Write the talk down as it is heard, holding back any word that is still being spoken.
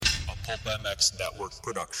Pulp MX Network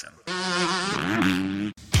production.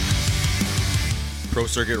 Pro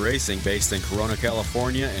Circuit Racing, based in Corona,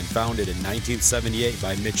 California, and founded in 1978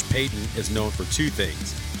 by Mitch Payton, is known for two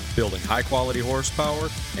things: building high-quality horsepower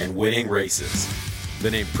and winning races.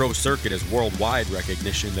 The name Pro Circuit is worldwide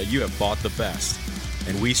recognition that you have bought the best,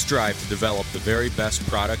 and we strive to develop the very best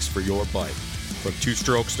products for your bike. From 2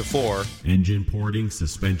 strokes to 4, engine porting,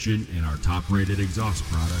 suspension, and our top-rated exhaust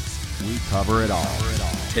products, we cover it all.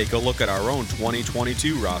 Take a look at our own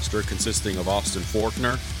 2022 roster consisting of Austin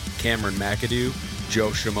Faulkner, Cameron McAdoo, Joe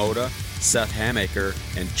Shimoda, Seth Hamaker,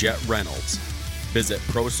 and Jet Reynolds. Visit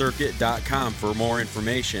ProCircuit.com for more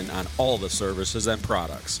information on all the services and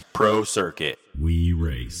products. Pro Circuit. We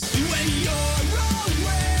race. When you're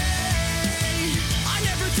away, I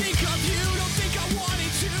never think of you, don't think I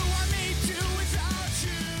wanted to, I made do without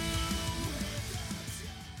you.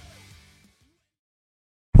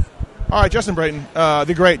 All right, Justin Brayton,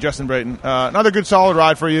 the great Justin Brayton. Another good, solid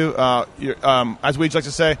ride for you. As we like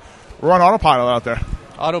to say, we're on autopilot out there.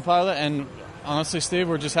 Autopilot, and honestly, Steve,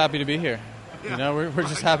 we're just happy to be here. You know, we're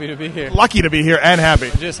just happy to be here. Lucky to be here and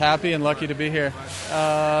happy. Just happy and lucky to be here.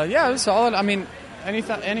 Yeah, it was solid. I mean,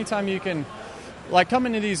 anytime you can, like, come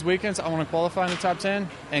into these weekends, I want to qualify in the top 10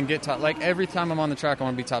 and get top. Like, every time I'm on the track, I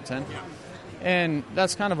want to be top 10. Yeah. And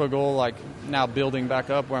that's kind of a goal, like, now building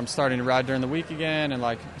back up where I'm starting to ride during the week again and,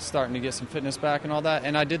 like, starting to get some fitness back and all that.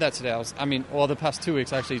 And I did that today. The past 2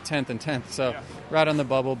 weeks, actually, 10th and 10th. So, right on the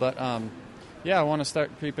bubble. But, yeah, I want to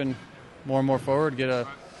start creeping more and more forward, get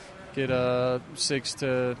a 6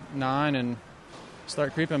 to 9 and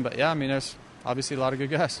start creeping. But, yeah, I mean, there's obviously a lot of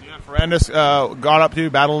good guys. Yeah, Ferrandis got up to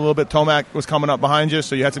you, battled a little bit. Tomac was coming up behind you,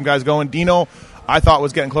 so you had some guys going. Dino, I thought,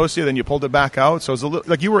 was getting close to you, then you pulled it back out. So it was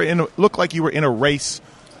like you were looked like you were in a race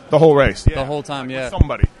the whole race. The whole time, yeah. With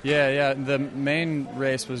somebody. Yeah. The main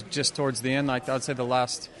race was just towards the end, like I'd say the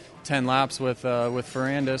last 10 laps with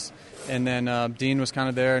Ferrandis. And then Dean was kind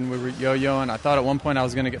of there, and we were yo-yoing. I thought at one point I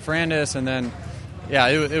was going to get Ferrandis, and then, yeah,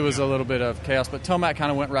 it was a little bit of chaos. But Tomac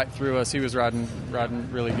kind of went right through us. He was riding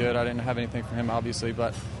really good. I didn't have anything for him, obviously.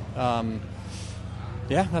 But,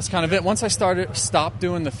 yeah, that's kind of it. Once I stopped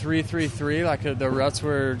doing the 3-3-3, like the ruts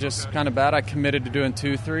were just kind of bad, I committed to doing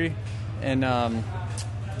 2-3. And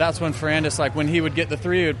that's when Ferrandis, like when he would get the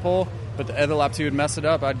 3, he would pull. But the other laps he would mess it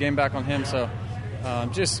up. I'd gain back on him. So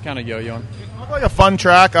just kind of yo-yoing. It looked like a fun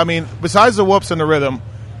track. I mean, besides the whoops and the rhythm,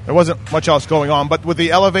 there wasn't much else going on. But with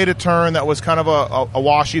the elevated turn, that was kind of a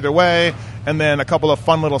wash either way, and then a couple of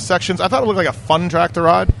fun little sections. I thought it looked like a fun track to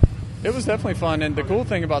ride. It was definitely fun, and the cool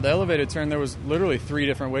thing about the elevated turn, there was literally 3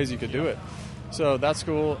 different ways you could do it. So that's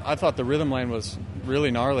cool. I thought the rhythm lane was really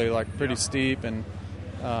gnarly, like pretty steep, and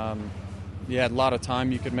you had a lot of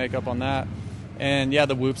time you could make up on that. And, yeah,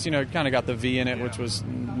 the whoops, kind of got the V in it, which was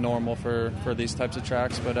normal for these types of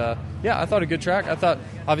tracks. But, yeah, I thought a good track. I thought,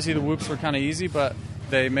 obviously, the whoops were kind of easy, but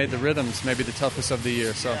they made the rhythms maybe the toughest of the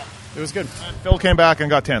year. So it was good. And Phil came back and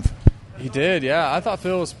got 10th. He did, yeah. I thought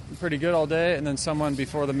Phil was pretty good all day, and then someone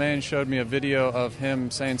before the main showed me a video of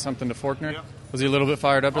him saying something to Faulkner. Yep. Was he a little bit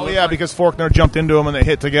fired up? Oh, yeah, because Faulkner jumped into him and they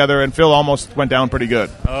hit together, and Phil almost went down pretty good.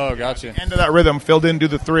 Oh, gotcha. At the end of that rhythm, Phil didn't do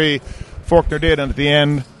the 3, Faulkner did, and at the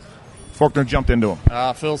end, Faulkner jumped into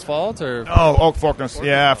him. Phil's fault? Or? Oh, Faulkner's.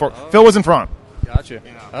 Yeah, Phil was in front. Gotcha.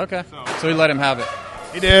 Yeah. Okay. So he let him have it.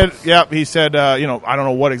 He did. Yeah, he said, I don't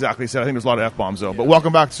know what exactly he said. I think there's a lot of F-bombs, though. But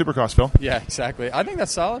welcome back to Supercross, Phil. Yeah, exactly. I think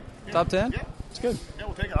that's solid. Top 10. Yeah. It's good. Yeah,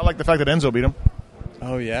 we'll take it. I like the fact that Enzo beat him.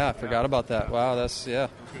 Oh, yeah. I forgot about that. Wow, that's, yeah.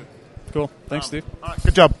 Cool. Thanks, Steve. All right,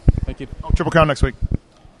 good job. Thank you. Triple Crown next week.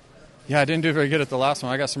 Yeah, I didn't do very good at the last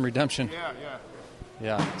one. I got some redemption. Yeah.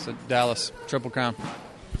 Yeah, so Dallas, Triple Crown.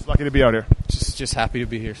 Just lucky to be out here. Just happy to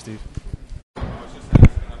be here, Steve.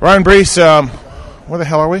 Ryan Brees, where the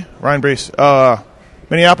hell are we? Ryan Brees,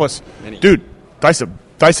 Minneapolis. Dude, dice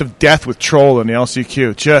of death with Troll in the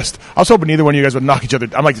LCQ. I was hoping neither one of you guys would knock each other.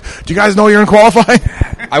 I'm like, do you guys know you're in qualifying?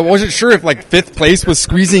 I wasn't sure if, like, 5th place was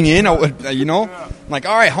squeezing in, I'm like,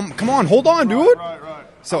 all right, come on, hold on, dude. Right.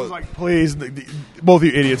 So I was like, please, both of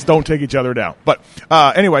you idiots, don't take each other down. But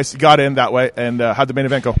anyways, got in that way, and how'd the main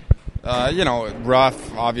event go?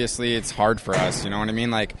 Rough, obviously. It's hard for us, you know what I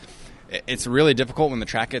mean? Like, it's really difficult when the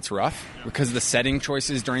track gets rough because the setting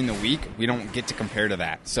choices during the week, we don't get to compare to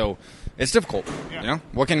that. So it's difficult,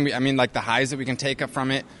 What can we, like the highs that we can take up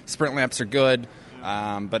from it, sprint laps are good.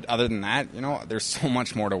 But other than that, there's so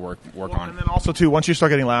much more to work on. And then also, too, once you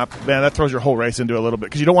start getting lapped, man, that throws your whole race into a little bit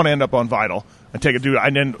because you don't want to end up on Vital and take a dude.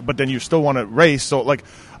 But then you still want to race. So, like,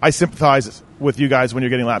 I sympathize with you guys when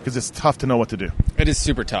you're getting lapped because it's tough to know what to do. It is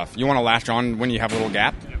super tough. You want to latch on when you have a little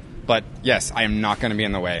gap. But yes, I am not going to be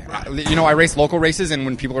in the way. I race local races, and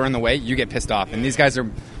when people are in the way, you get pissed off. And these guys are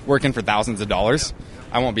working for thousands of dollars.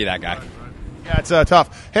 I won't be that guy. Yeah, it's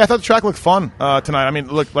tough. Hey, I thought the track looked fun tonight. I mean,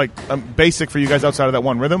 it looked like basic for you guys outside of that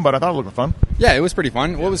one rhythm, but I thought it looked fun. Yeah, it was pretty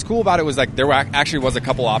fun. What was cool about it was like there actually was a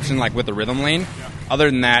couple options like with the rhythm lane. Other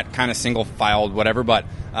than that, kind of single filed whatever. But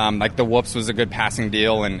like the whoops was a good passing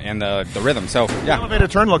deal and the rhythm. So yeah, the elevator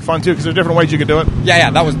turn looked fun too because there's different ways you could do it.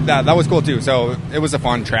 Yeah, that was cool too. So it was a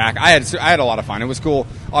fun track. I had a lot of fun. It was cool.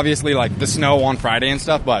 Obviously, like the snow on Friday and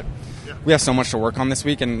stuff, but we have so much to work on this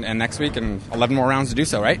week and next week, and 11 more rounds to do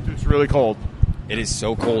so. Right? It's really cold. It is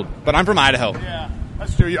so cold, but I'm from Idaho. Yeah,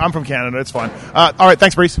 that's true. I'm from Canada. It's fine. All right,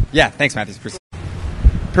 thanks, Brees. Yeah, thanks, Matthews.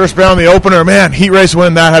 Pierce Brown, the opener. Man, heat race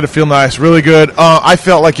win. That had to feel nice. Really good. I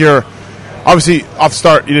felt like you're obviously off the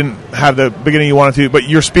start. You didn't have the beginning you wanted to, but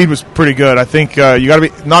your speed was pretty good. I think you got to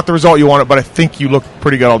be not the result you wanted, but I think you looked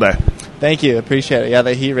pretty good all day. Thank you. Appreciate it. Yeah,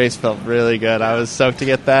 the heat race felt really good. I was stoked to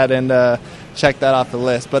get that and check that off the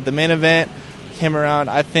list. But the main event came around.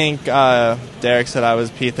 I think Derek said I was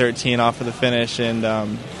P13 off of the finish,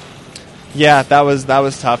 and yeah, that was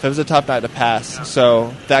tough. It was a tough night to pass.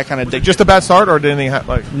 So that kind of just a bad start, or did anything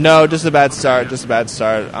like? No, just a bad start.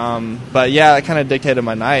 But yeah, that kind of dictated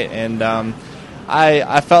my night, and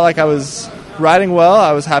I felt like I was riding well.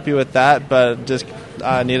 I was happy with that, but just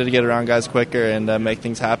needed to get around guys quicker and make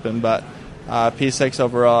things happen. But P6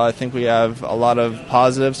 overall, I think we have a lot of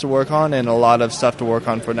positives to work on and a lot of stuff to work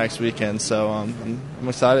on for next weekend. So I'm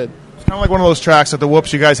excited. It's kind of like one of those tracks at the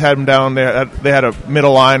Whoops. You guys had them down there. They had a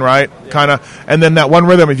middle line, right? Yeah. Kind of, and then that one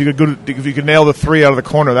rhythm. If you could nail the three out of the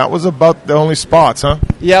corner, that was about the only spots, huh?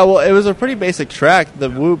 Yeah, well, it was a pretty basic track. The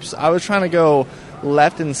Whoops. I was trying to go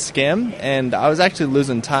left and skim, and I was actually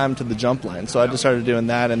losing time to the jump line. So I just started doing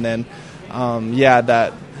that, and then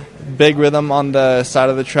that big rhythm on the side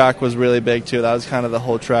of the track was really big too. That was kind of the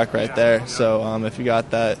whole track right there. So if you got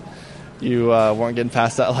that, you weren't getting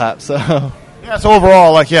past that lap. So. Yeah, so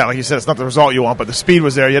overall, like you said, it's not the result you want, but the speed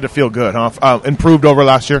was there. You had to feel good, huh? Improved over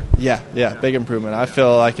last year? Yeah, big improvement. I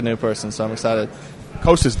feel like a new person, so I'm excited.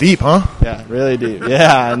 Coast is deep, huh? Yeah, really deep.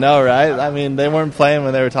 Yeah, I know, right? I mean, they weren't playing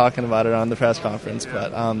when they were talking about it on the press conference,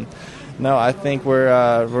 but no, I think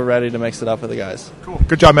we're ready to mix it up with the guys. Cool.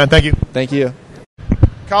 Good job, man. Thank you. Thank you.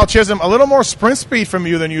 Kyle Chisholm, a little more sprint speed from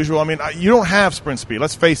you than usual. I mean, you don't have sprint speed,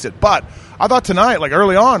 let's face it. But I thought tonight, like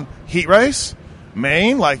early on, heat race,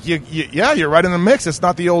 Maine, like you're right in the mix. It's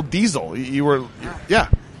not the old diesel. You were, yeah.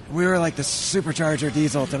 We were like the supercharger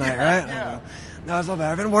diesel tonight, right? Yeah. No, it's a little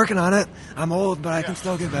better. I've been working on it. I'm old, but I can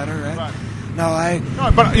still get better, right?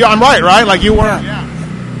 No, but yeah, I'm right? Like you weren't. Yeah.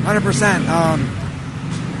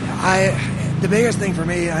 100%. The biggest thing for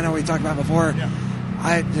me, I know we talked about before. Yeah.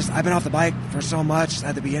 I've been off the bike for so much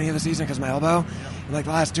at the beginning of the season because of my elbow. And like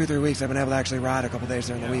the last 2-3 weeks, I've been able to actually ride a couple days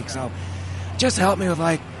during the week. So just help me with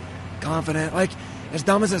like confident, like as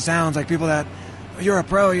dumb as it sounds, like people that you're a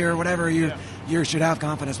pro, you're whatever, you should have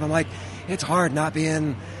confidence. But I'm like, it's hard not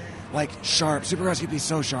being like sharp. Supercross can be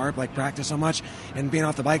so sharp, like practice so much, and being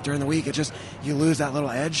off the bike during the week, it just you lose that little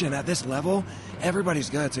edge. And at this level, everybody's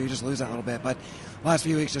good, so you just lose that little bit. But last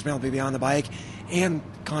few weeks, just being able to be on the bike and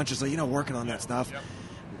consciously, working on that stuff. Yep.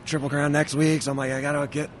 Triple Crown next week, so I'm like, I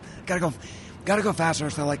gotta go faster.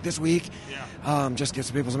 So like this week, just get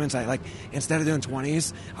some people some insight. Like instead of doing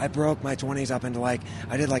 20s, I broke my 20s up into like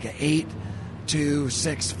I did like an 8, 2,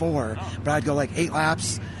 6, 4, but I'd go like 8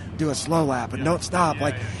 laps, do a slow lap, but don't stop,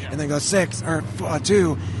 and then go 6 or 2.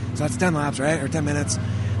 So that's 10 laps, right, or 10 minutes.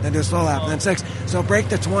 Then do a slow lap, and then 6. So break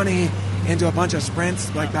the 20 into a bunch of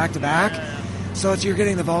sprints like back to back. So you're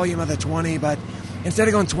getting the volume of the 20, but instead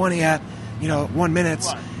of going 20 at 1 minute.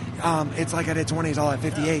 It's like I did 20s all at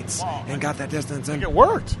 58s and got that distance. And it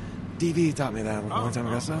worked. DV taught me that a long time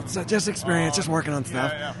ago. So just experience, just working on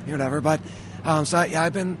stuff, whatever. But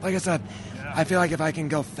I've been, like I said, I feel like if I can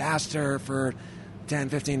go faster for 10,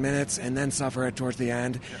 15 minutes and then suffer it towards the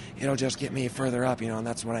end, it'll just get me further up, and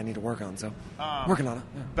that's what I need to work on. So working on it.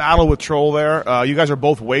 Yeah. Battle with Troll there. You guys are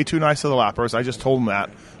both way too nice to the lappers. I just told him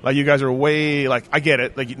that. Like you guys are way, like I get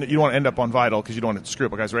it. Like you don't want to end up on Vital because you don't want to screw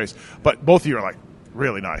up a guy's race. But both of you are like,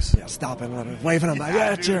 really nice. Yeah, stopping, waving them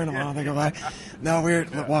back, cheering them on. They go by. No, we were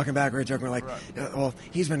walking back. We were joking. We're like, well,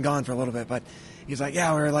 he's been gone for a little bit, but he's like,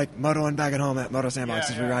 yeah, we were like motoing back at home at Moto Sandbox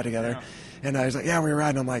as we ride together. And he's like, yeah, we were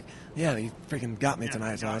riding. I'm like, yeah, you freaking got me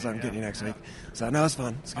tonight, so I was like, I'm getting you next week. So no, it's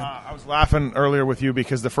fun. It's good. I was laughing earlier with you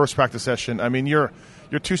because the first practice session, I mean, you're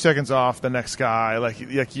 2 seconds off the next guy. Like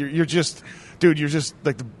you're just dude, you're just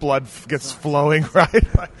like the blood gets flowing, right?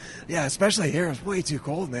 Yeah, especially here. It's way too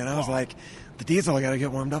cold, man. I was like, the diesel got to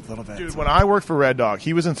get warmed up a little bit. Dude, when I worked for Red Dog,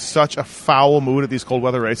 he was in such a foul mood at these cold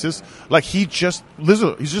weather races. Like he's just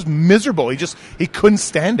miserable. He couldn't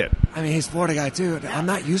stand it. I mean, he's a Florida guy too. I'm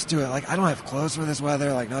not used to it. Like I don't have clothes for this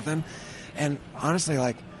weather, like nothing. And honestly,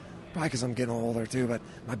 like probably because I'm getting older too, but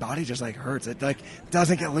my body just like hurts. It like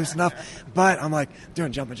doesn't get loose enough. But I'm like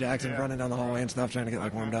doing jumping jacks and running down the hallway and stuff, trying to get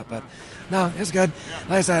like warmed up. But no, it's good.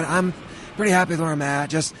 Like I said, I'm pretty happy with where I'm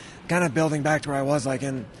at. Just kind of building back to where I was like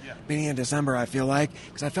in beginning of December, I feel like,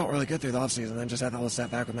 because I felt really good through the offseason, then just had that little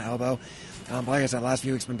setback with my elbow. But like I said, last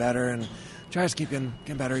few weeks been better, and try to keep getting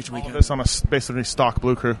better each weekend. All this on a basically stock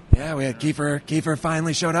Blue Crew. Yeah, we had Kiefer. Kiefer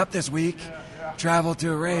finally showed up this week, traveled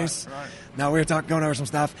to a race. Right. Now we were going over some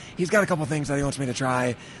stuff. He's got a couple things that he wants me to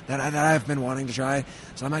try that I've been wanting to try,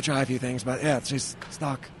 so I might try a few things, but yeah, it's just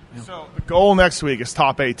stock. Yeah. So the goal next week is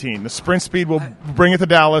top 18. The sprint speed will bring it to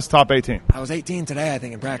Dallas, top 18. I was 18 today, I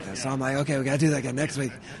think, in practice. So I'm like, okay, we got to do that again next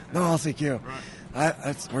week. No LCQ.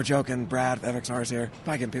 We're joking. Brad, FXR's here.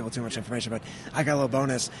 Probably giving people too much information, but I got a little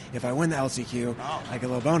bonus. If I win the LCQ, I get a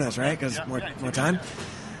little bonus, right? Because more time.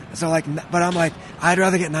 So, but I'm like, I'd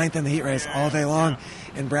rather get ninth in the heat race all day long.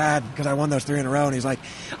 And Brad, because I won those 3 in a row, and he's like,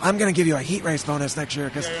 I'm going to give you a heat race bonus next year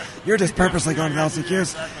because you're just purposely going to the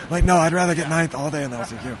LCQs. I'm like, no, I'd rather get ninth all day in the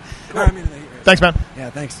LCQ. In the heat race. Thanks, man. Yeah,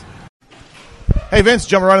 thanks. Hey, Vince,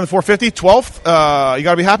 jumping right in the 450, 12th. You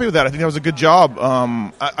got to be happy with that. I think that was a good job.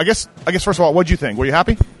 I guess first of all, what did you think? Were you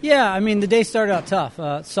happy? Yeah, I mean, the day started out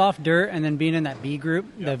tough. Soft dirt, and then being in that B group,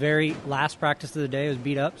 the very last practice of the day was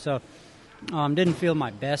beat up. So didn't feel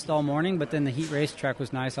my best all morning, but then the heat race track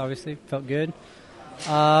was nice, obviously. Felt good.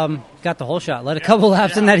 Got the whole shot. Led a couple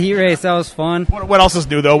laps in that heat race. That was fun. What else is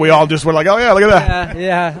new, though? We all just were like, oh, yeah, look at that.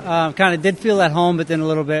 Yeah. Kind of did feel at home, but then a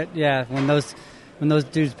little bit, yeah, when those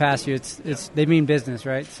dudes pass you, it's they mean business,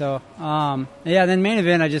 right? So, then main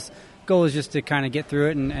event, goal is just to kind of get through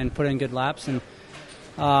it and put in good laps. And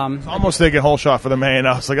it's almost taking whole shot for the main.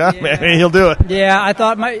 I was like, man, he'll do it. Yeah, I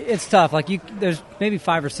thought it's tough. Like there's maybe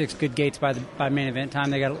 5 or 6 good gates by main event time.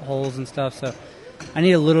 They got holes and stuff, so I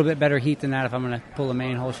need a little bit better heat than that if I'm going to pull a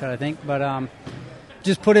main whole shot, I think. But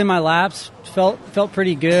just put in my laps. Felt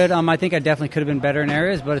pretty good. I think I definitely could have been better in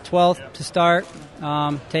areas, but a 12th to start,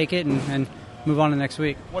 take it and move on to next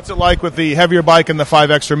week. What's it like with the heavier bike and the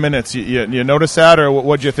 5 extra minutes? You notice that, or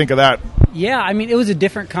what'd you think of that? Yeah, I mean, it was a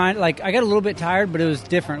different kind. Like, I got a little bit tired, but it was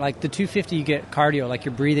different. Like, the 250, you get cardio. Like,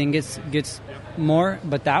 your breathing gets more,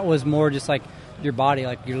 but that was more just like your body,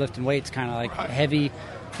 like you're lifting weights, kind of like heavy.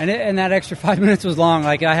 And that extra 5 minutes was long.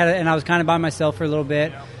 Like, I was kind of by myself for a little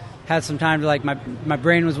bit. Had some time to, like, my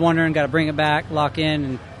brain was wandering, got to bring it back, lock in,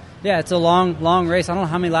 and yeah, it's a long race. I don't know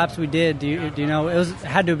how many laps we did. Do you know? It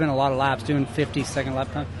had to have been a lot of laps, doing 50-second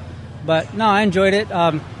lap time. But no, I enjoyed it.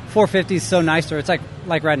 450 is so nice. It's like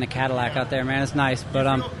riding a Cadillac out there, man. It's nice.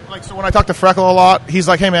 But so when I talk to Freckle a lot, he's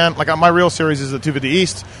like, hey man, like my real series is the 250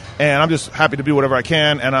 East, and I'm just happy to do whatever I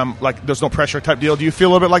can, and I'm like, there's no pressure type deal. Do you feel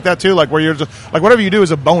a little bit like that too? Like where you're just like whatever you do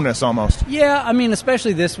is a bonus almost. Yeah, I mean,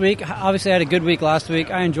 especially this week. Obviously, I had a good week last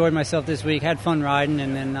week. I enjoyed myself this week. Had fun riding,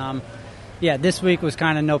 and then. This week was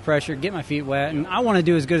kind of no pressure, get my feet wet, and I want to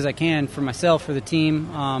do as good as I can for myself, for the team.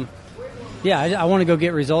 I want to go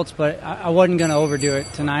get results, but I wasn't going to overdo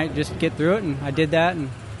it tonight. Just get through it, and I did that and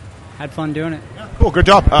had fun doing it. Yeah, cool, good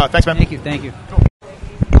job. Thanks, man. Thank you. Cool.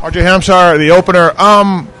 RJ Hampshire, the opener.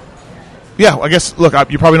 I guess, look,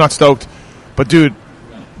 you're probably not stoked, but, dude,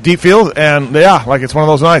 deep field, and, it's one of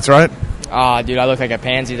those nights, right? Dude, I looked like a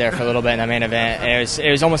pansy there for a little bit in the main event. It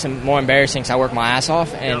was almost more embarrassing because I worked my ass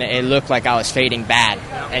off, and it looked like I was fading bad.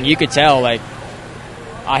 And you could tell, like,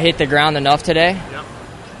 I hit the ground enough today. Yep.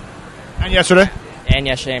 And yesterday? And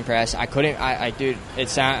yesterday in press. I couldn't, dude,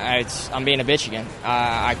 I'm being a bitch again.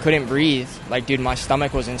 I couldn't breathe. Like, dude, my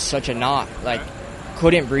stomach was in such a knot. Like,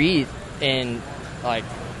 couldn't breathe. And, like,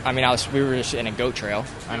 I mean, we were just in a goat trail.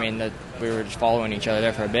 I mean, we were just following each other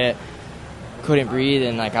there for a bit. Couldn't breathe,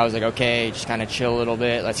 and like I was like, okay, just kind of chill a little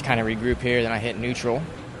bit. Let's kind of regroup here. Then I hit neutral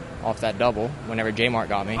off that double whenever J-Mart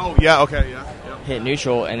got me. Oh, yeah, okay, yeah. Hit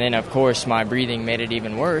neutral, and then, of course, my breathing made it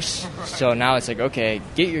even worse. So now it's like, okay,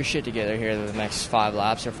 get your shit together here the next 5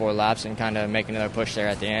 laps or 4 laps and kind of make another push there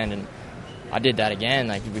at the end. And I did that again.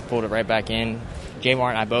 Like, we pulled it right back in.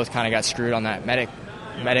 J-Mart and I both kind of got screwed on that medic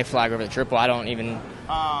flag over the triple. I don't even...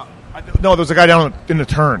 No, there was a guy down in the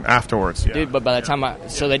turn afterwards. Yeah. Dude, but by the time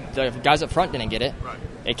the guys up front didn't get it. Right.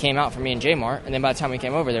 It came out for me and J-Mart, and then by the time we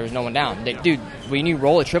came over, there was no one down. Dude, when you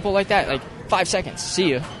roll a triple like that, like 5 seconds, see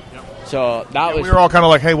you. Yep. So that was... We were all kind of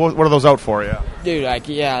like, hey, what are those out for? Yeah. Dude,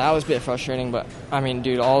 that was a bit frustrating, but, I mean,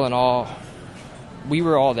 dude, all in all, we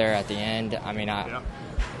were all there at the end. I mean,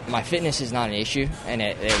 my fitness is not an issue, and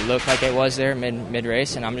it looked like it was there mid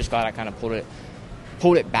race, and I'm just glad I kind of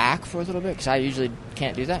pulled it back for a little bit because I usually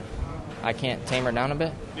can't do that. I can't tame her down a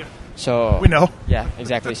bit. Yeah. So we know. Yeah,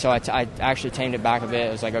 exactly. So I actually tamed it back a bit.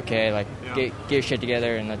 It was like, okay, like get your shit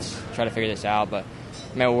together and let's try to figure this out. But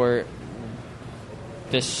man,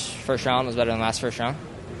 this first round was better than last year's. Okay,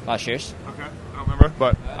 I don't remember,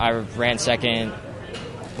 but I ran second,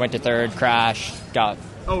 went to third, crashed, got.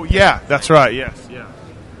 Oh yeah, that's right. Yes, yeah.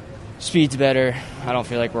 Speed's better. I don't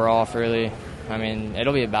feel like we're off really. I mean,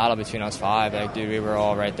 it'll be a battle between us 5. Like, dude, we were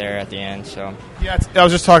all right there at the end. So yeah, I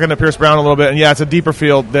was just talking to Pierce Brown a little bit, and yeah, it's a deeper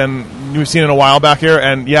field than we've seen in a while back here.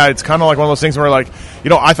 And yeah, it's kind of like one of those things where, like,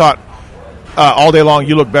 I thought all day long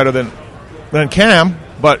you look better than Cam,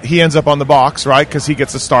 but he ends up on the box, right? Because he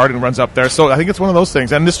gets the start and runs up there. So I think it's one of those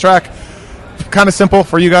things. And this track, kind of simple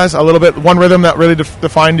for you guys, a little bit. One rhythm that really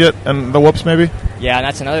defined it, and the whoops maybe. Yeah, and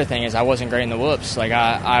that's another thing is I wasn't great in the whoops. Like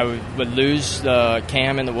I would lose the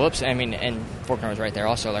Cam in the whoops. I mean, and Faulkner was right there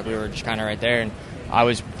also. Like we were just kind of right there, and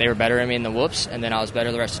they were better than me in the whoops, and then I was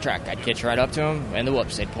better the rest of the track. I'd catch right up to them in the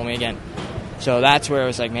whoops. They'd pull me again. So that's where it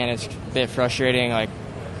was like, man, it's a bit frustrating. Like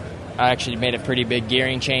I actually made a pretty big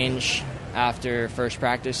gearing change after first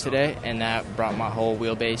practice today, and that brought my whole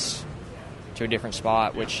wheelbase to a different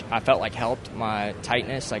spot, which I felt like helped my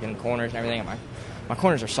tightness, like in the corners and everything. My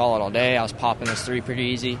corners are solid all day. I was popping this 3 pretty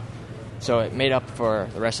easy, so it made up for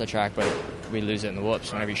the rest of the track, but we lose it in the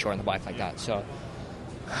whoops whenever you shorten the bike like that. So,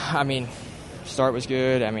 I mean, start was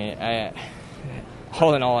good. I mean,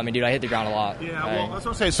 all in all, I mean, dude, I hit the ground a lot. Yeah, well, that's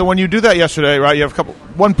what I'm saying. So when you do that yesterday, right, you have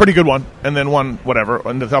one pretty good one, and then one whatever,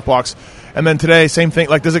 in the tough blocks. And then today, same thing.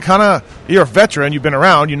 Like, does it kind of, you're a veteran, you've been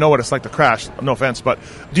around, you know what it's like to crash, no offense, but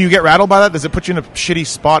do you get rattled by that? Does it put you in a shitty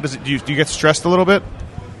spot? Do you get stressed a little bit?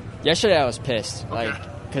 Yesterday I was pissed, Okay. like,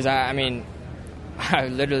 because I mean, I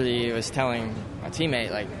literally was telling my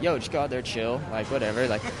teammate, like, yo, just go out there, chill, like, whatever,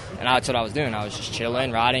 like, and that's what I was doing. I was just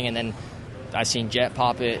chilling, riding, and then I seen Jet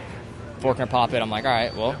pop it, Faulkner pop it. I'm like, all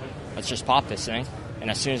right, well, let's just pop this thing.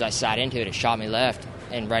 And as soon as I sat into it, it shot me left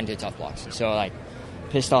and right into the tough blocks. So, like,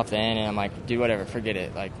 pissed off then, and I'm like, dude, whatever, forget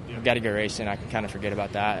it. Like, I've got to go racing. I can kind of forget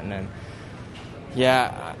about that. And then,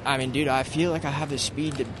 yeah, I mean, dude, I feel like I have the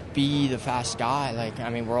speed to be the fast guy. Like, I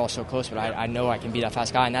mean, we're all so close, but I know I can be that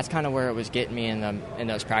fast guy. And that's kind of where it was getting me in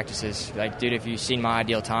those practices. Like, dude, if you've seen my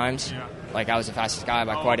ideal times, like, I was the fastest guy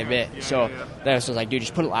by quite a bit. So that was like, dude,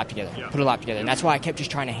 just put a lap together. Put a lap together. And that's why I kept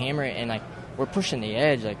just trying to hammer it. And, like, we're pushing the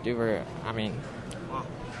edge. Like, dude, with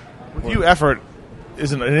you, effort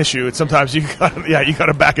isn't an issue. It's sometimes you got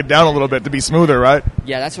to back it down a little bit to be smoother, right?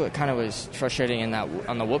 Yeah, that's what kind of was frustrating in that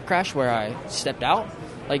on the whoop crash where I stepped out.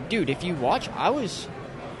 Like, dude, if you watch, I was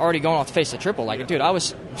already going off the face of triple. Like, dude, I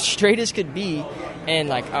was straight as could be, and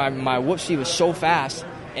like my whoop speed was so fast,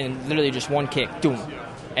 and literally just one kick, boom.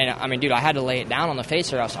 And I mean, dude, I had to lay it down on the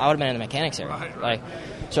face, or else I would have been in the mechanics area. Right. Like,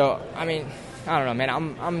 so I mean, I don't know, man.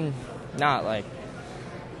 I'm not like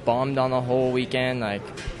bummed on the whole weekend. Like,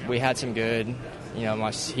 we had some good. You know,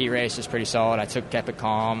 my heat race was pretty solid. I kept it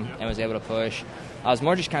calm and was able to push. I was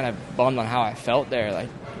more just kind of bummed on how I felt there. Like,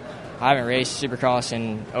 I haven't raced Supercross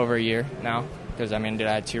in over a year now because, I mean, dude,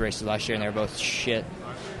 I had 2 races last year and they were both shit.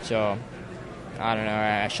 So, I don't know.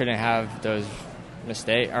 I shouldn't have those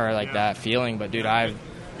mistakes or, like, that feeling. But, dude,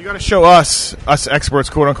 you got to show us experts,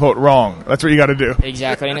 quote unquote, wrong. That's what you got to do.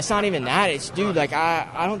 Exactly, and it's not even that. It's, dude, like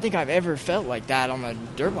I don't think I've ever felt like that on the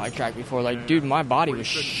dirt bike track before. Like, dude, my body was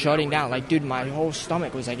shutting down. Like, dude, my whole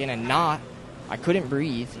stomach was like in a knot. I couldn't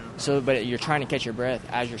breathe. So, but you're trying to catch your breath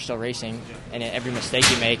as you're still racing, and every mistake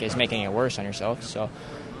you make is making it worse on yourself. So,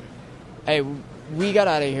 hey, we got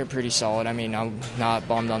out of here pretty solid. I mean, I'm not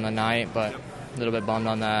bummed on the night, but a little bit bummed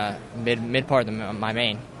on the mid part of my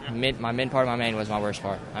main. My mid part of my main was my worst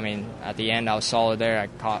part. I mean, at the end, I was solid there. I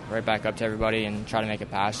caught right back up to everybody and tried to make it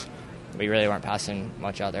pass. We really weren't passing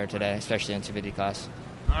much out there today, especially in 250 class.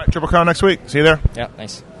 All right, Triple Crown next week. See you there. Yeah,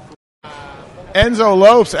 thanks. Enzo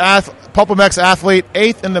Lopes, Pulpamex athlete,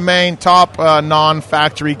 8th in the main, top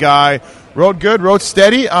non-factory guy. Rode good, rode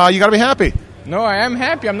steady. You got to be happy. No, I am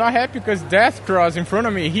happy. I'm not happy because Death Cross in front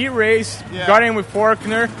of me. He raced, got in with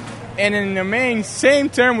Faulkner. And in the main, same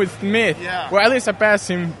turn with Smith. Yeah. Well, at least I passed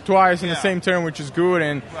him twice in the same turn, which is good,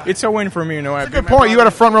 and it's a win for me. You know, that's a good point. You got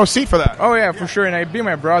a front row seat for that. Oh yeah, for sure. And I beat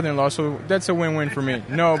my brother-in-law, so that's a win-win for me.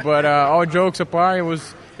 No, but all jokes apart, it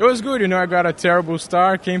was good. You know, I got a terrible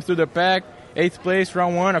start, came through the pack, 8th place,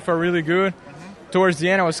 round 1. I felt really good. Towards the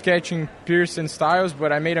end, I was catching Pierce and Styles,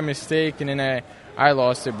 but I made a mistake, and then I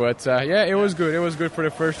lost it. But yeah, it was good. It was good for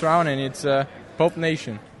the first round, and it's Pulp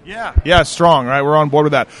Nation. Yeah, strong, right? We're on board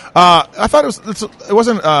with that. I thought it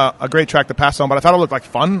wasn't a great track to pass on, but I thought it looked like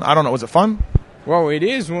fun. I don't know, was it fun? Well, it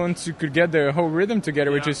is once you could get the whole rhythm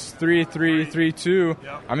together, which is 3-3, 3-2.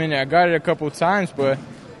 I mean, I got it a couple of times, but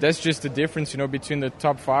that's just the difference, between the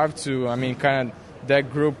top 5 to, kind of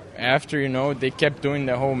that group after, they kept doing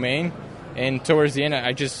the whole main. And towards the end,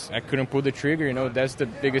 I couldn't pull the trigger, that's the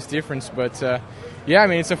biggest difference. But,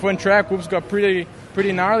 it's a fun track. Whoops got pretty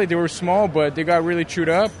gnarly. They were small, but they got really chewed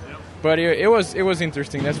up. But it was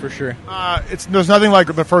interesting, that's for sure. There's nothing like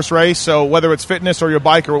the first race, so whether it's fitness or your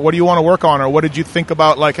bike, or what do you want to work on, or what did you think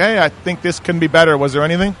about, like, hey, I think this can be better? Was there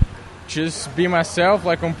anything? Just be myself,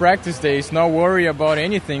 like on practice days, not worry about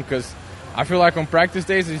anything, because I feel like on practice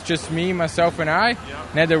days it's just me, myself, and I.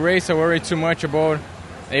 And at the race I worry too much about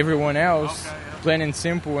everyone else, plain and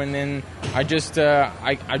simple, and then I just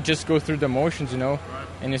go through the motions,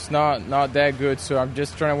 and it's not that good. So I'm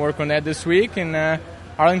just trying to work on that this week, and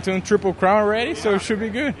Arlington Triple Crown already, so it should be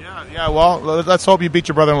good. Yeah, well, let's hope you beat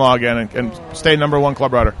your brother-in-law again and stay #1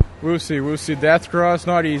 club rider. We'll see. Death Cross,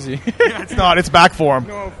 not easy. Yeah, it's not. It's back for him.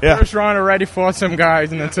 No, first round already fought some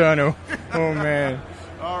guys in the tunnel. Oh, man.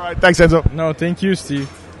 All right, thanks, Enzo. No, thank you, Steve.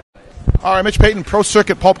 All right, Mitch Payton, Pro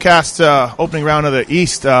Circuit Pulpcast, opening round of the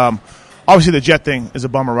East. Obviously, the Jet thing is a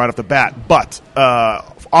bummer right off the bat, but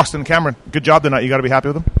Austin and Cameron, good job tonight. You got to be happy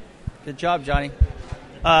with them? Good job, Johnny.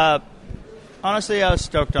 Honestly, I was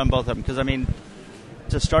stoked on both of them because,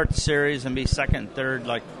 to start the series and be second, third,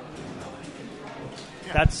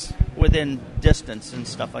 that's within distance and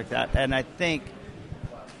stuff like that. And I think,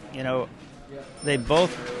 they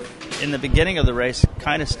both, in the beginning of the race,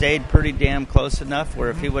 kind of stayed pretty damn close enough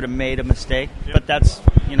where if he would have made a mistake, but that's,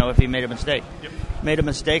 if he made a mistake. Made a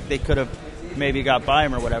mistake, they could have maybe got by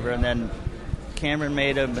him or whatever, and then Cameron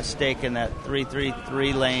made a mistake in that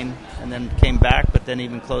 3-3-3 lane and then came back, but then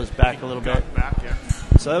even closed back a little bit.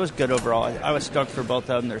 So that was good overall. I was stoked for both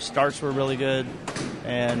of them. Their starts were really good,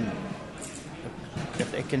 and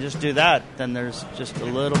if they can just do that, then there's just a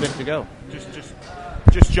little bit to go.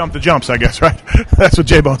 Just jump the jumps, I guess, right? That's what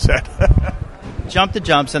J-Bone said. Jump the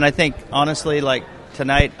jumps, and I think, honestly, like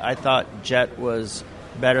tonight, I thought Jet was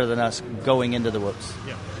better than us going into the whoops.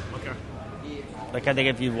 Yeah. Like, I think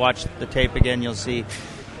if you watch the tape again, you'll see,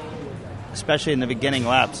 especially in the beginning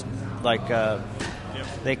laps,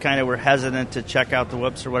 they kind of were hesitant to check out the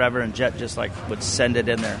whoops or whatever, and Jet just would send it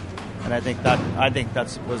in there. And I think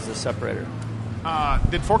that was the separator.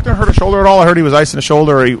 Did Faulkner hurt a shoulder at all? I heard he was icing a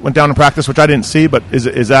shoulder, or he went down in practice, which I didn't see. But was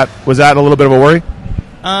that a little bit of a worry?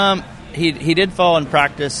 He did fall in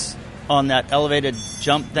practice on that elevated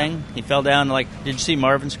jump thing. He fell down. Did you see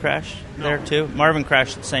Marvin's crash there too? Marvin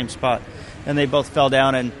crashed at the same spot. And they both fell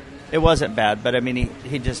down, and it wasn't bad. But,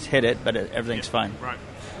 he just hit it, but everything's fine. Right.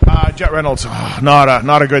 Jet Reynolds,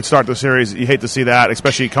 not a good start to the series. You hate to see that,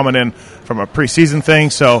 especially coming in from a preseason thing.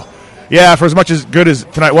 So, yeah, for as much as good as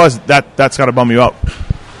tonight was, that's got to bum you up.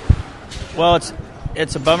 Well,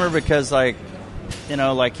 it's a bummer because, he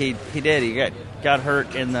did. He got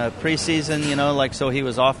hurt in the preseason, so he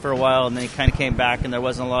was off for a while, and then he kind of came back, and there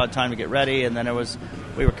wasn't a lot of time to get ready. And then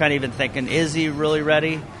we were kind of even thinking, is he really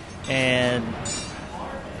ready? And,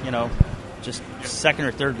 just second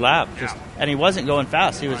or third lap. And he wasn't going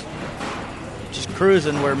fast. He was just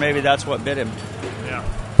cruising where maybe that's what bit him. Yeah.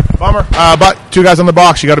 Bummer. But 2 guys on the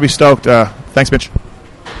box. You got to be stoked. Thanks, Mitch.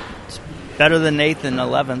 It's better than 8th and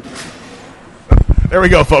 11th. There we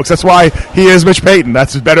go, folks. That's why he is Mitch Payton.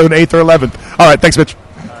 That's better than 8th or 11th. All right. Thanks, Mitch.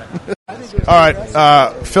 All right.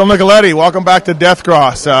 Phil Nicoletti, welcome back to Death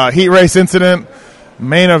Cross. Heat race incident.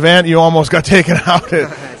 Main event, you almost got taken out.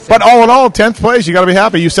 But all in all, 10th place, you got to be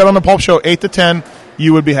happy. You said on the Pulp Show 8 to 10,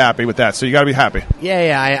 you would be happy with that. So you got to be happy.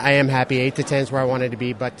 Yeah, I am happy. 8 to 10 is where I wanted to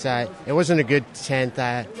be, but it wasn't a good 10th.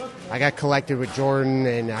 I got collected with Jordan,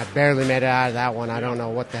 and I barely made it out of that one. I don't know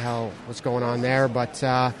what the hell was going on there, but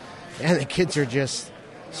and the kids are just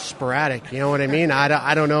sporadic. You know what I mean?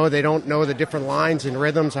 I don't know. They don't know the different lines and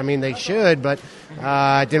rhythms. They should, but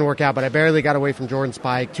it didn't work out. But I barely got away from Jordan's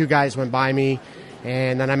bike. 2 guys went by me.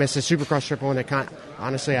 And then I missed a Supercross triple, and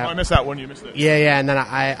honestly, I missed that one. You missed it. Yeah, and then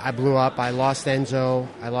I blew up. I lost Enzo,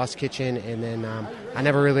 I lost Kitchen, and then I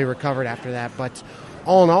never really recovered after that. But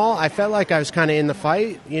all in all, I felt like I was kind of in the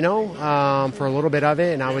fight, for a little bit of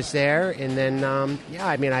it, and I was there. And then,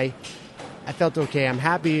 I felt okay. I'm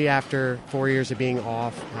happy after 4 years of being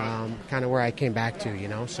off, kind of where I came back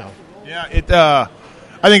to, so. Yeah,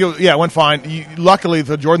 I think it went fine. Luckily,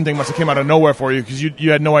 the Jordan thing must have came out of nowhere for you because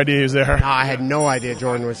you had no idea he was there. No, I had no idea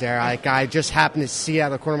Jordan was there. I just happened to see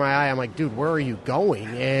out of the corner of my eye. I'm like, dude, where are you going?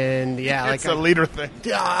 And it's a leader thing.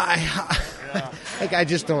 like I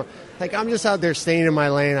just don't. Like I'm just out there staying in my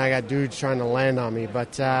lane. I got dudes trying to land on me,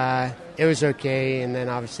 but it was okay. And then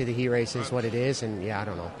obviously the heat race is what it is, and yeah, I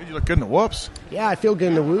don't know. Did you look good in the whoops? Yeah, I feel good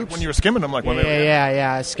in the whoops. When you were skimming them, like when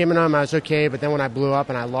yeah. Skimming them, I was okay. But then when I blew up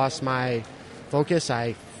and I lost my focus,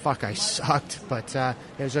 I sucked. But it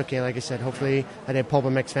was okay. Like I said, hopefully I did Pulp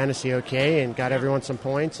MX Fantasy okay and got everyone some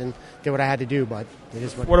points and did what I had to do. But it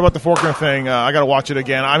is what about the Forkner thing? I got to watch it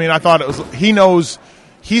again. I mean, I thought it was. He knows.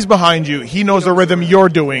 He's behind you. He knows the rhythm you're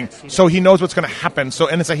doing, so he knows what's going to happen. So,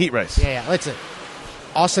 and it's a heat race. Yeah. Listen,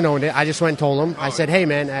 Austin owned it. I just went and told him. I said, hey,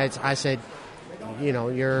 man, I said, you know,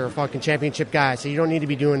 you're a fucking championship guy, so you don't need to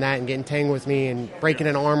be doing that and getting tangled with me and breaking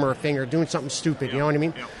an arm or a finger, doing something stupid. You know what I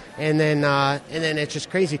mean? And then it's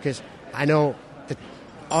just crazy because I know that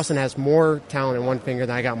Austin has more talent in one finger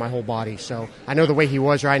than I got in my whole body. So I know the way he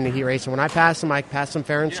was riding the heat race. And when I passed him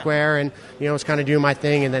fair and square and, you know, was kind of doing my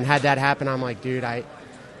thing. And then had that happen, I'm like, dude, I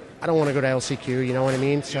don't want to go to LCQ, you know what I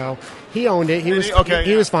mean? So he owned it. He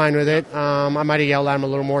was fine with it. I might have yelled at him a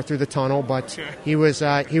little more through the tunnel, but he was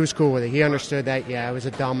cool with it. He understood that, yeah, it was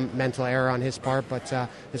a dumb mental error on his part, but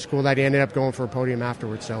it's cool that he ended up going for a podium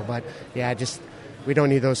afterwards. So, but yeah, we don't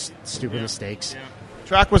need those stupid mistakes.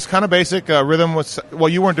 Track was kind of basic. Rhythm was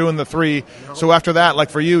you weren't doing the 3, so after that,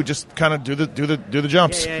 like for you, just kind of do the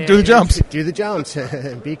jumps, do the jumps, do the jumps,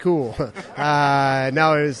 be cool.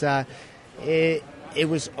 No, it was. It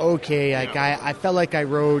was okay. Like I felt like I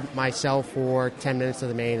rode myself for 10 minutes of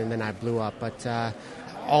the main, and then I blew up. But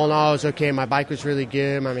all in all, it was okay. My bike was really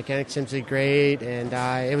good. My mechanic seems to be great, and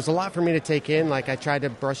it was a lot for me to take in. Like I tried to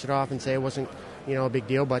brush it off and say it wasn't, you know, a big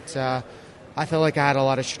deal, but I felt like I had a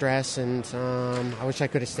lot of stress, and I wish I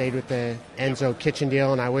could have stayed with the Enzo kitchen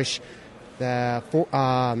deal, and I wish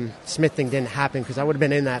the Smith thing didn't happen because I would have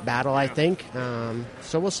been in that battle, I think.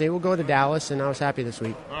 So we'll see. We'll go to Dallas, and I was happy this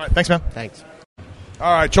week. All right, thanks, man. Thanks.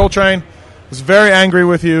 All right, Joel Train was very angry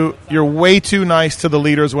with you. You're way too nice to the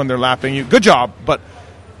leaders when they're lapping you. Good job, but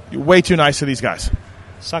you're way too nice to these guys.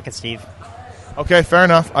 Suck it, Steve. Okay, fair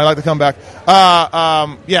enough. I like to come back.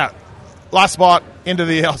 Yeah, last spot into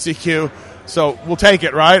the LCQ, so we'll take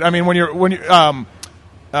it, right? I mean, when you who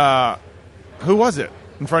was it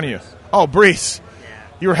in front of you? Oh, Brees.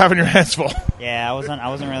 You were having your hands full. Yeah, I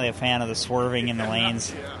wasn't really a fan of the swerving in the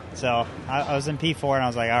lanes. So I was in P4 and I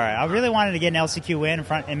was like, all right, I really wanted to get an LCQ win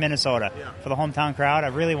in Minnesota for the hometown crowd. I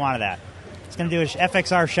really wanted that. It's going to do a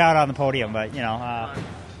FXR shout out on the podium, but no,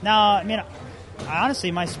 I mean,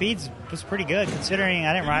 honestly, my speeds was pretty good considering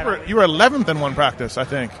I didn't ride. You were 11th in one practice, I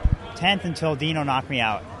think. 10th until Dino knocked me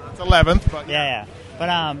out. It's 11th, but yeah.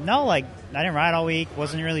 But no, like I didn't ride all week.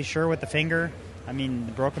 Wasn't really sure with the finger. I mean,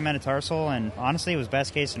 broke a metatarsal, and honestly, it was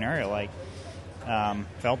best case scenario. Like,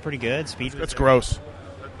 felt pretty good. Speed. That's gross.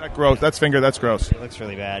 That's finger. That's gross. It looks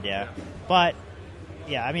really bad, yeah. But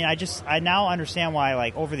yeah, I mean, I now understand why.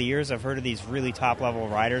 Like over the years, I've heard of these really top level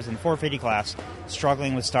riders in the 450 class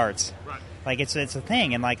struggling with starts. Right. Like it's a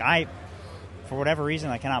thing, and like for whatever reason,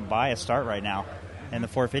 I cannot buy a start right now in the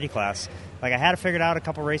 450 class. Like I had it figured out a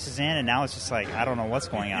couple races in, and now it's just like I don't know what's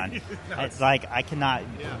going on. It's like I cannot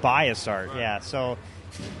buy a start. Yeah, so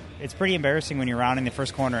it's pretty embarrassing when you're rounding the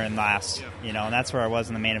first corner and last. And that's where I was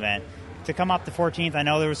in the main event. To come up the 14th, I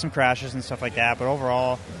know there was some crashes and stuff like that, but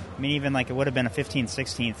overall, I mean, even like it would have been a 15th,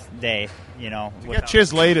 16th day. To get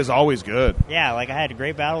Chiz late is always good. Yeah, like I had a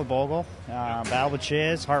great battle with Bogle, battle with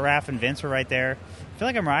Chiz, Hart Raff, and Vince were right there. I feel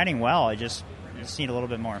like I'm riding well. I just need a little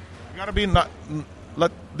bit more. You got to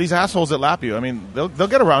let these assholes that lap you. I mean, they'll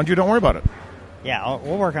get around you. Don't worry about it. Yeah,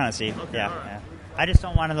 we'll work on it, Steve. Okay, yeah. I just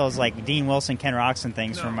don't want one of those like Dean Wilson, Ken Roxon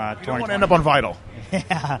things from 2020. You don't want to end up on Vital.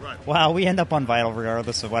 Yeah. Right. Well, we end up on Vital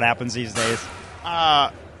regardless of what happens these days.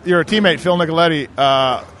 Your teammate, Phil Nicoletti,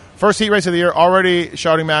 first heat race of the year, already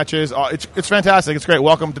shouting matches. It's fantastic. It's great.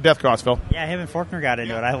 Welcome to Death Cross, Phil. Yeah, him and Forkner got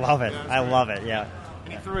into it. I love it. Yeah.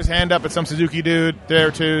 And he threw his hand up at some Suzuki dude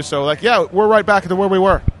there, too. So, we're right back to where we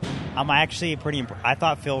were. I'm actually pretty I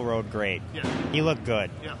thought Phil rode great. Yeah. He looked good.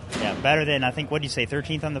 Yeah, better than, I think, what did you say,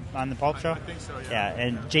 13th on the Pulp Show? I think so, yeah.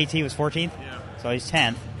 And JT was 14th? Yeah. So he's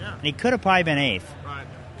 10th. Yeah. And he could have probably been 8th.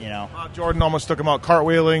 Right. Jordan almost took him out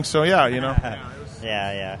cartwheeling, so yeah.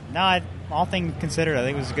 Yeah. No, all things considered, I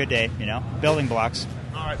think it was a good day, building blocks.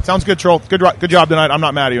 All right, sounds good, Troll. Good job tonight. I'm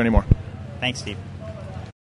not mad at you anymore. Thanks, Steve.